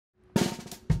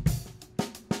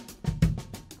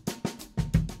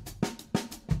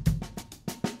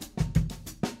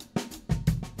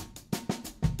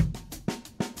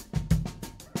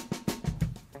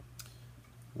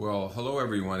Well, hello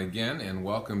everyone again, and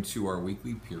welcome to our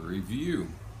weekly peer review.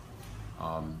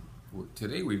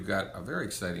 Today we've got a very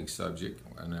exciting subject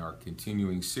in our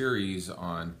continuing series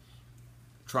on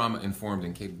trauma-informed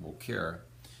and capable care.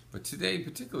 But today,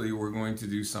 particularly, we're going to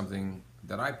do something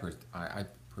that I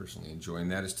personally enjoy,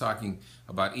 and that is talking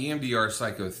about EMDR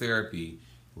psychotherapy,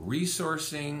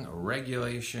 resourcing,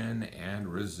 regulation, and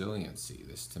resiliency.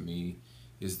 This, to me,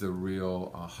 is the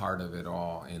real heart of it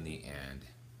all in the end.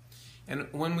 And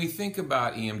when we think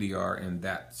about EMDR and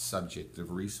that subject of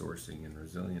resourcing and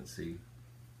resiliency,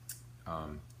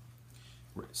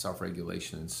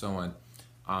 self-regulation and so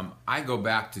on, I go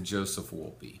back to Joseph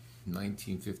Wolpe,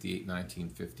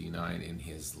 1958-1959, in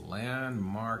his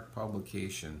landmark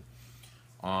publication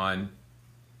on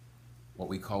what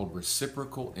we called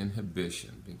reciprocal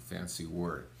inhibition, big fancy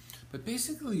word. But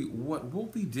basically what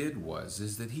Wolpe did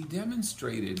is that he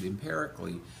demonstrated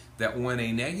empirically that when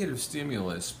a negative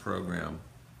stimulus program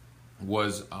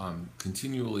was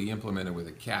continually implemented with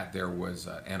a cat, there was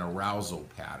an arousal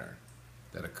pattern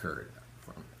that occurred.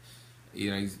 From,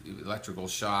 electrical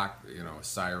shock, a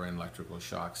siren, electrical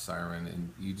shock, siren,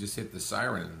 and you just hit the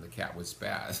siren and the cat would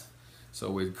spaz.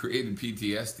 So it created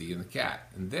PTSD in the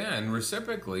cat. And then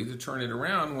reciprocally, to turn it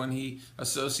around, when he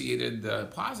associated the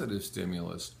positive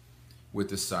stimulus with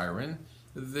the siren,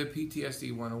 the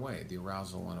PTSD went away, the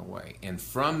arousal went away. And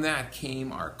from that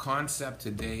came our concept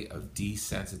today of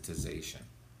desensitization.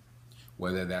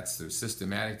 Whether that's through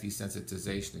systematic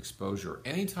desensitization, exposure, or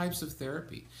any types of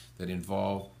therapy that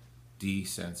involve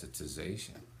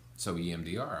desensitization. So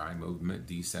EMDR, eye movement,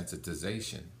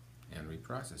 desensitization, and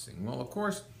reprocessing. Well, of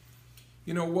course,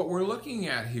 what we're looking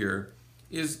at here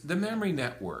is the memory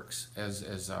networks, as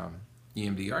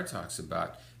EMDR talks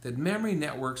about, that memory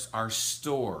networks are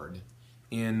stored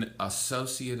in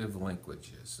associative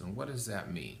linkages. And what does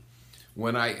that mean?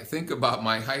 When I think about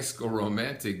my high school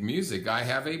romantic music, I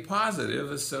have a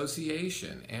positive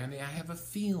association, and I have a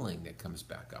feeling that comes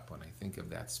back up when I think of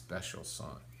that special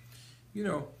song.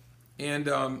 And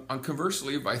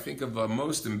conversely, if I think of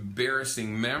most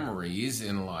embarrassing memories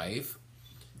in life,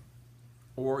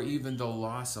 or even the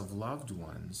loss of loved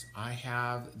ones, I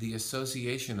have the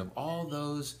association of all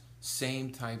those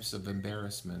same types of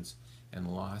embarrassments and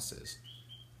losses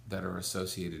that are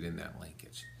associated in that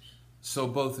linkage. So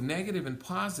both negative and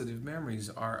positive memories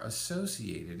are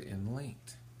associated and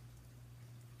linked.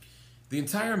 The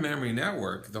entire memory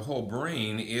network, the whole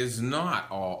brain, is not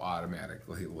all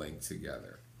automatically linked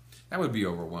together. That would be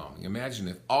overwhelming. Imagine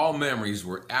if all memories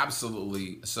were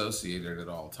absolutely associated at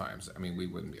all times. We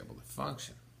wouldn't be able to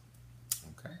function.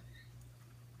 Okay?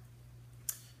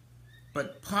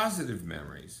 But positive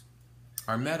memories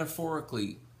are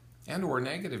metaphorically, and/or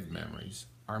negative memories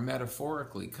are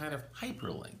metaphorically kind of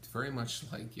hyperlinked, very much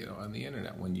like on the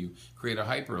internet. When you create a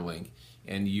hyperlink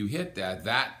and you hit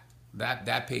that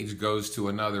page goes to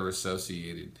another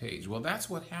associated page. Well, that's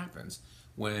what happens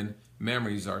when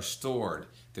memories are stored.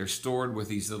 They're stored with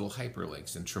these little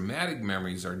hyperlinks, and traumatic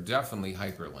memories are definitely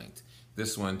hyperlinked.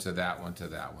 This one to that one to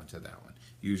that one to that one,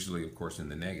 usually, of course, in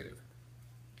the negative.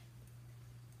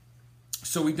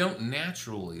 So we don't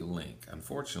naturally link,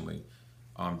 unfortunately,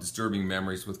 disturbing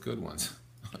memories with good ones.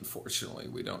 Unfortunately,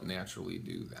 we don't naturally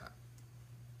do that.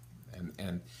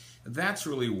 And that's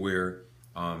really where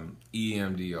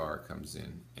EMDR comes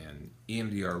in. And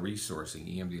EMDR resourcing,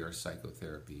 EMDR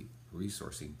psychotherapy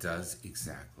resourcing does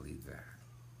exactly that.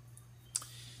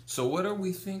 So what do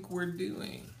we think we're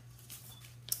doing,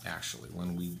 actually,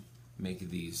 when we make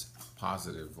these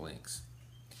positive links?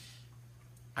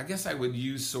 I guess I would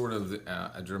use sort of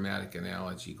a dramatic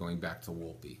analogy going back to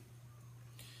Wolpe.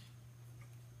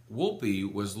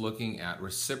 Wolpe was looking at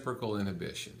reciprocal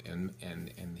inhibition,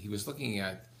 and he was looking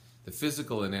at the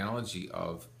physical analogy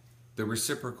of the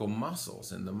reciprocal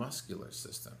muscles in the muscular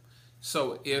system.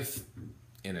 So if,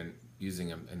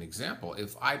 using an example,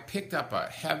 if I picked up a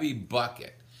heavy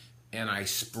bucket and I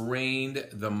sprained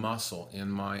the muscle in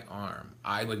my arm,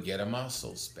 I would get a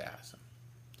muscle spasm.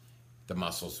 The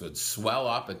muscles would swell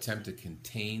up, attempt to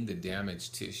contain the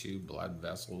damaged tissue, blood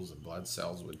vessels and blood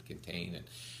cells would contain it.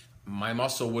 My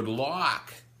muscle would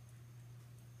lock.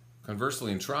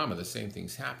 Conversely, in trauma, the same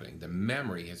thing's happening. The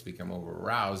memory has become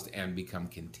over-aroused and become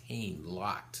contained,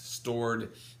 locked,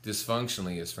 stored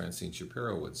dysfunctionally, as Francine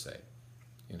Shapiro would say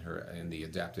in the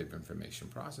adaptive information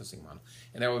processing model.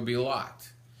 And that would be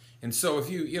locked. And so if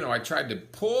I tried to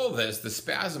pull this, the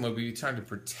spasm would be trying to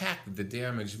protect the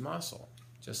damaged muscle,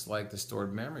 just like the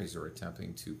stored memories are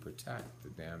attempting to protect the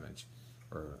damage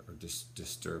or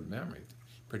disturbed memory,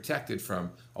 protected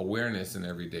from awareness and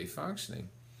everyday functioning.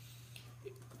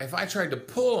 if I tried to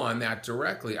pull on that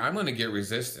directly, I'm going to get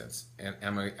resistance, and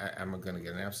I'm going to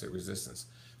get an absolute resistance.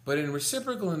 But in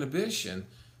reciprocal inhibition,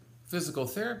 physical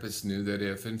therapists knew that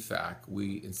if, in fact,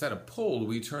 we, instead of pulled,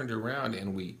 we turned around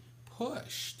and we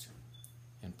pushed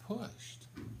and pushed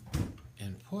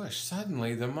and pushed,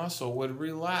 suddenly the muscle would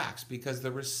relax, because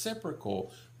the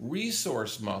reciprocal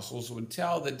resource muscles would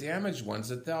tell the damaged ones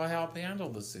that they'll help handle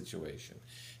the situation.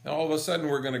 And all of a sudden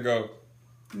we're going to go,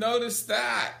 notice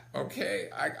that, okay,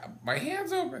 my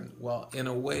hand's open. Well, in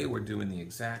a way, we're doing the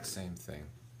exact same thing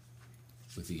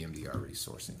with the EMDR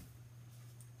resourcing.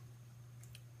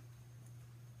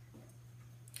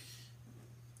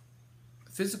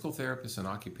 Physical therapists and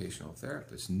occupational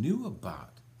therapists knew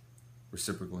about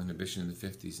reciprocal inhibition in the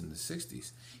 50s and the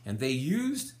 60s, and they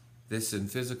used this in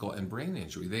physical and brain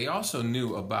injury. They also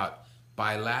knew about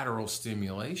bilateral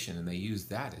stimulation, and they used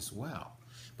that as well.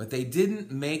 But they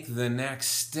didn't make the next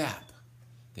step.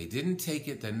 They didn't take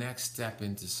it the next step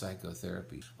into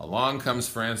psychotherapy. Along comes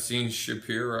Francine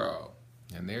Shapiro,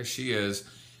 and there she is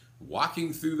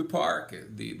walking through the park,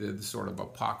 the sort of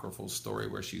apocryphal story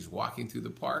where she's walking through the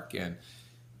park, and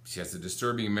she has a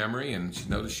disturbing memory, and she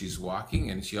notices she's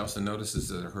walking, and she also notices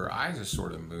that her eyes are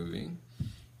sort of moving,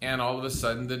 and all of a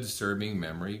sudden the disturbing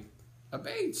memory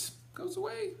abates, goes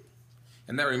away.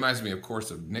 And that reminds me, of course,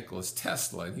 of Nikola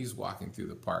Tesla, and he's walking through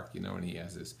the park, and he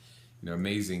has this,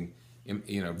 amazing,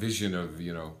 vision of,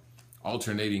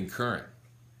 alternating current.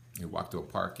 He walked to a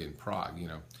park in Prague,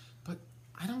 but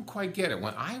I don't quite get it.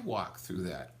 When I walk through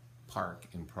that park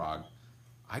in Prague,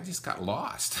 I just got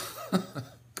lost.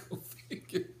 Go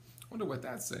figure. I wonder what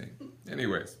that's saying.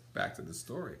 Anyways, back to the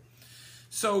story.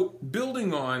 So,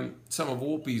 building on some of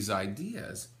Wolpe's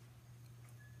ideas,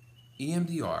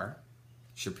 EMDR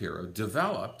Shapiro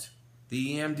developed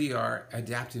the EMDR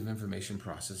adaptive information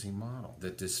processing model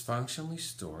that dysfunctionally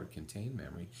stored contained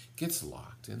memory gets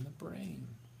locked in the brain.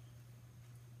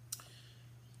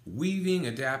 Weaving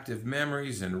adaptive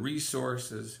memories and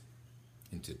resources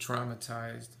into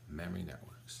traumatized memory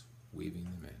networks, weaving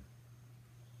them in.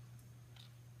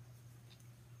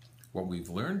 What we've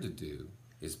learned to do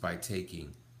is by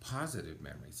taking positive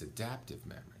memories, adaptive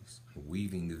memories, and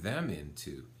weaving them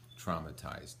into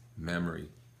traumatized memory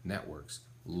networks,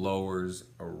 lowers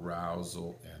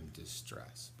arousal and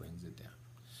distress, brings it down.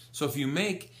 So if you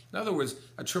make, in other words,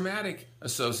 a traumatic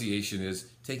association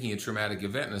is taking a traumatic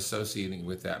event and associating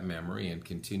with that memory and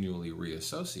continually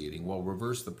reassociating. Well,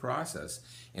 reverse the process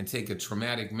and take a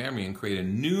traumatic memory and create a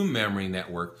new memory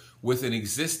network with an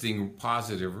existing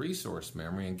positive resource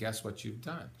memory, and guess what you've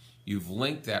done? You've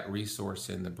linked that resource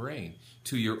in the brain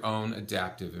to your own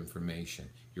adaptive information,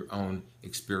 your own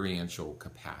experiential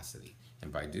capacity.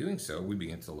 And by doing so, we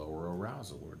begin to lower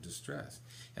arousal or distress.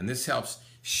 And this helps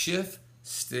shift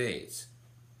states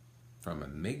from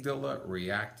amygdala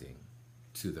reacting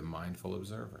to the mindful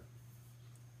observer.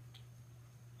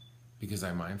 Because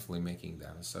I'm mindfully making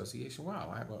that association.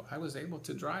 Wow, I was able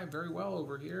to drive very well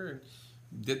over here and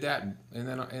did that, and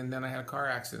then I had a car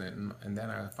accident, and then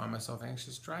I found myself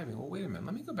anxious driving. Well, wait a minute,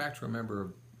 let me go back to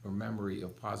a memory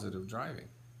of positive driving.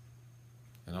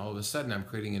 And all of a sudden, I'm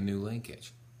creating a new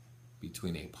linkage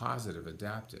between a positive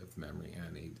adaptive memory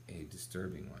and a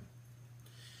disturbing one.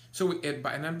 So,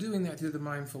 and I'm doing that through the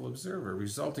mindful observer,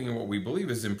 resulting in what we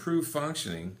believe is improved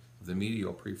functioning of the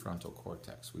medial prefrontal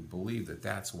cortex. We believe that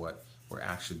that's what we're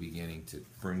actually beginning to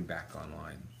bring back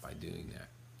online by doing that.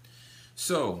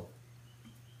 So,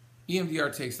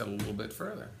 EMDR takes that a little bit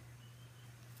further.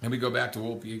 And we go back to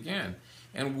Wolpe again,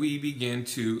 and we begin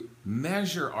to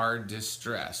measure our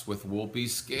distress with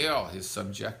Wolpe's scale, his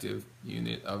subjective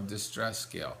unit of distress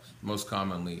scale. Most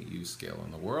commonly used scale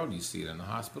in the world, you see it in the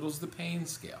hospitals, the pain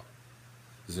scale.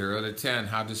 0 to 10,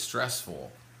 how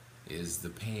distressful is the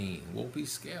pain?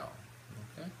 Wolpe's scale,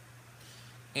 okay?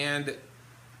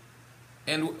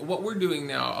 And what we're doing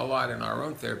now a lot in our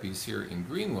own therapies here in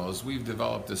Greenwell is we've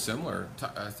developed a similar,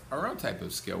 our own type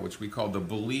of scale, which we call the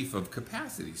belief of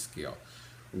capacity scale,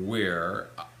 where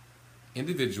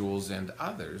individuals and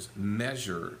others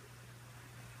measure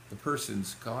the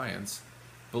person's client's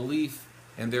belief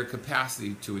and their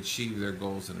capacity to achieve their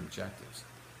goals and objectives.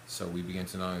 So we begin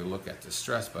to not only look at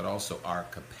distress, but also our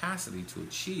capacity to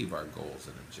achieve our goals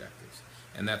and objectives.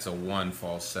 And that's a 1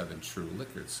 false 7 true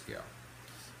Likert scale,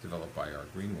 developed by our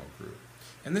Greenwell group.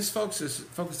 And this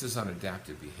focuses on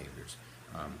adaptive behaviors,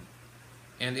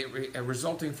 and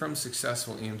resulting from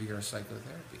successful EMDR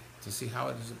psychotherapy, to see how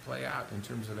it does play out in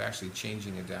terms of actually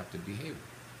changing adaptive behavior.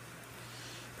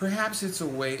 Perhaps it's a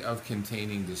way of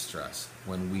containing distress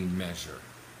when we measure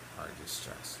our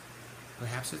distress.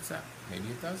 Perhaps it's that. Maybe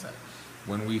it does that.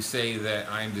 When we say that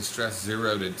I'm distressed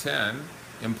 0 to 10,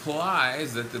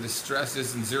 implies that the distress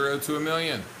isn't 0 to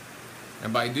 1,000,000.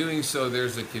 And by doing so,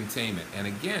 there's a containment. And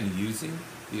again, using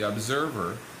the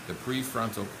observer, the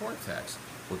prefrontal cortex,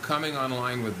 we're coming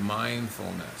online with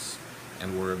mindfulness,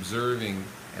 and we're observing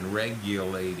and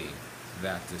regulating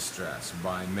that distress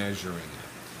by measuring it.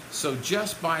 So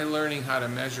just by learning how to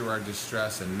measure our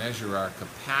distress and measure our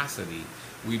capacity,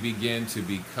 we begin to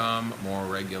become more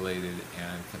regulated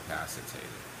and capacitated.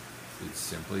 It's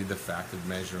simply the fact of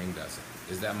measuring does it.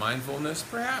 Is that mindfulness?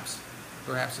 Perhaps.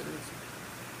 Perhaps it is.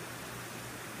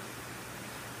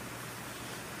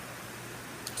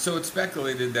 So it's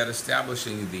speculated that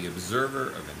establishing the observer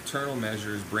of internal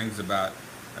measures brings about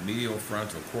a medial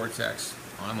frontal cortex,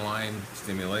 online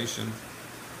stimulation,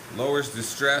 lowers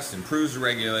distress, improves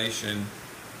regulation,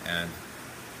 and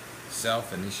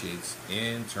self-initiates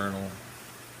internal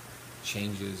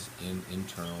changes in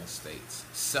internal states.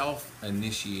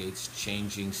 Self-initiates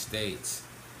changing states.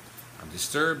 I'm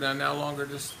disturbed, I'm no longer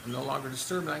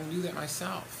disturbed, and I can do that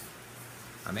myself.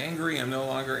 I'm angry, I'm no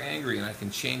longer angry, and I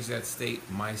can change that state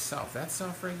myself. That's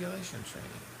self-regulation training.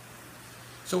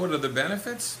 So what are the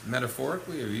benefits,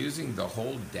 metaphorically, of using the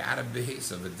whole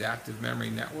database of adaptive memory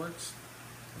networks?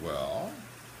 Well,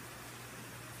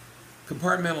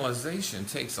 compartmentalization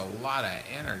takes a lot of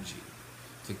energy.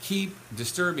 To keep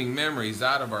disturbing memories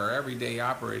out of our everyday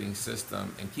operating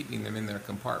system and keeping them in their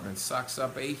compartments sucks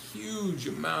up a huge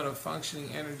amount of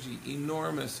functioning energy,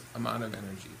 enormous amount of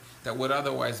energy that would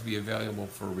otherwise be available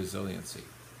for resiliency.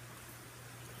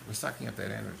 We're sucking up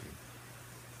that energy.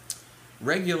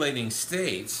 Regulating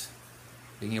states,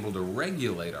 being able to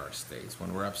regulate our states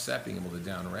when we're upset, being able to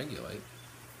downregulate,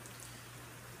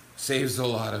 saves a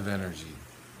lot of energy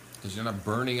because you're not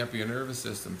burning up your nervous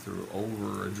system through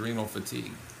over-adrenal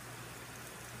fatigue.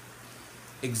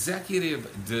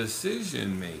 Executive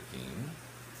decision-making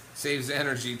saves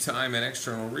energy, time, and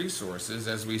external resources.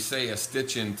 As we say, a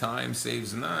stitch in time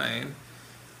saves 9.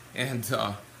 And,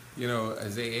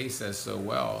 as AA says so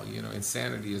well,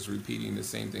 insanity is repeating the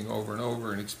same thing over and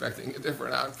over and expecting a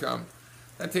different outcome.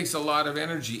 That takes a lot of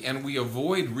energy, and we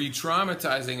avoid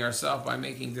re-traumatizing ourselves by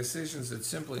making decisions that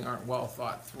simply aren't well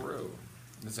thought through.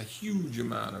 There's a huge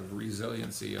amount of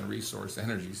resiliency and resource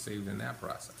energy saved in that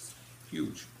process.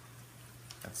 Huge.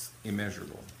 That's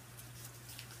immeasurable.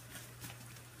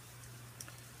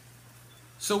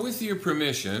 So with your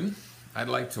permission, I'd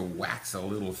like to wax a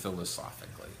little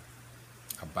philosophically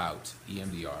about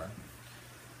EMDR,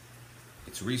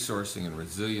 its resourcing and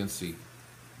resiliency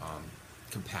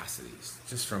capacities.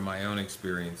 Just from my own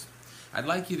experience, I'd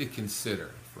like you to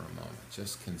consider for a moment,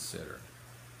 just consider.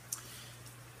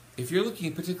 If you're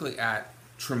looking particularly at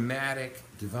traumatic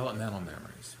developmental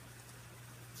memories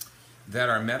that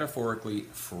are metaphorically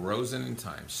frozen in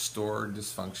time, stored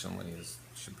dysfunctionally, as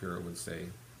Shapiro would say,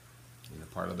 in a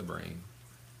part of the brain,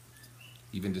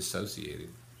 even dissociated,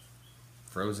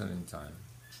 frozen in time,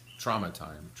 trauma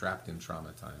time, trapped in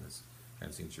trauma time, as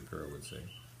Francine Shapiro would say,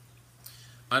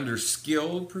 under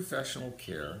skilled professional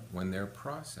care, when they're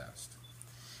processed,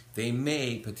 they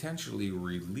may potentially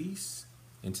release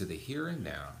into the here and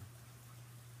now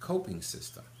coping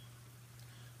system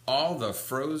all the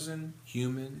frozen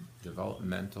human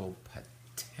developmental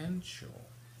potential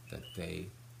that they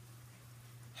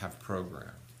have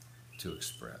programmed to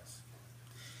express.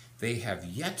 They have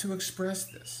yet to express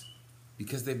this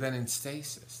because they've been in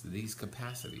stasis, these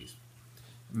capacities.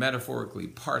 Metaphorically,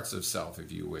 parts of self,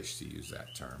 if you wish to use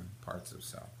that term, parts of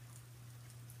self.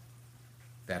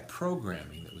 That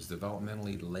programming that was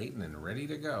developmentally latent and ready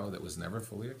to go, that was never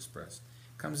fully expressed,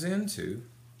 comes into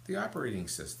the operating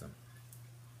system.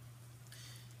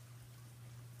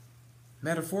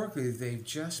 Metaphorically, they've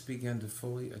just begun to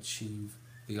fully achieve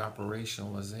the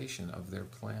operationalization of their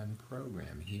planned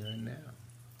program here and now.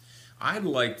 I'd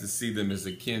like to see them as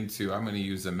akin to, I'm going to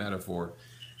use a metaphor,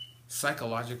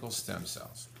 psychological stem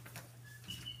cells.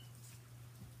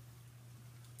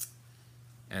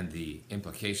 And the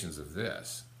implications of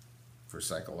this for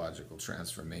psychological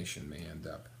transformation may end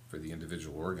up, for the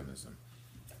individual organism,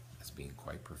 as being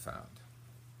quite profound.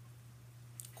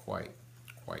 Quite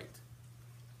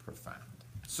profound.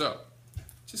 So,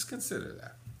 just consider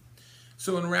that.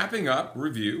 So in wrapping up,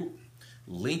 review,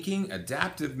 linking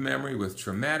adaptive memory with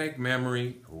traumatic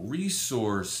memory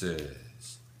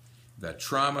resources. The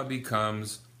trauma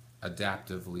becomes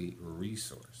adaptively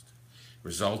resourced,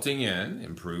 resulting in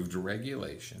improved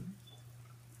regulation.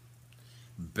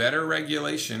 Better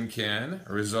regulation can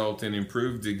result in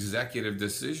improved executive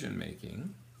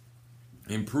decision-making.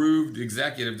 Improved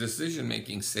executive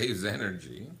decision-making saves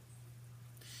energy.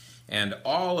 And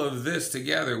all of this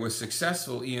together with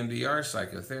successful EMDR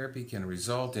psychotherapy can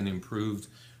result in improved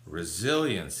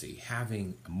resiliency,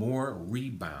 having more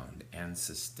rebound and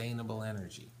sustainable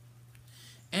energy,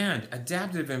 and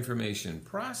adaptive information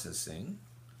processing.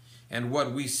 And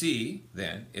what we see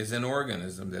then is an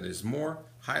organism that is more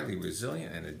highly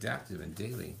resilient and adaptive in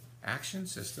daily action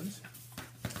systems,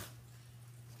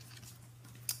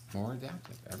 more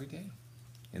adaptive every day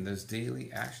in those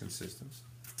daily action systems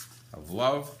of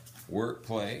love, work,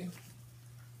 play,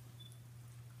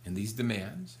 and these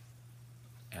demands,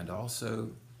 and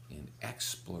also in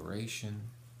exploration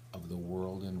of the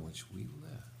world in which we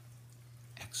live.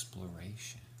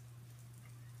 Exploration.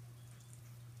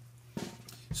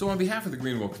 So on behalf of the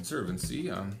Greenwell Conservancy,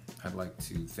 I'd like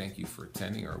to thank you for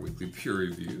attending our weekly peer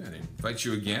review and invite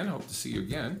you again, hope to see you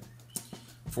again,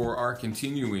 for our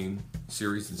continuing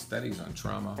series and studies on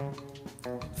trauma,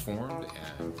 informed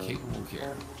and capable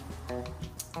care.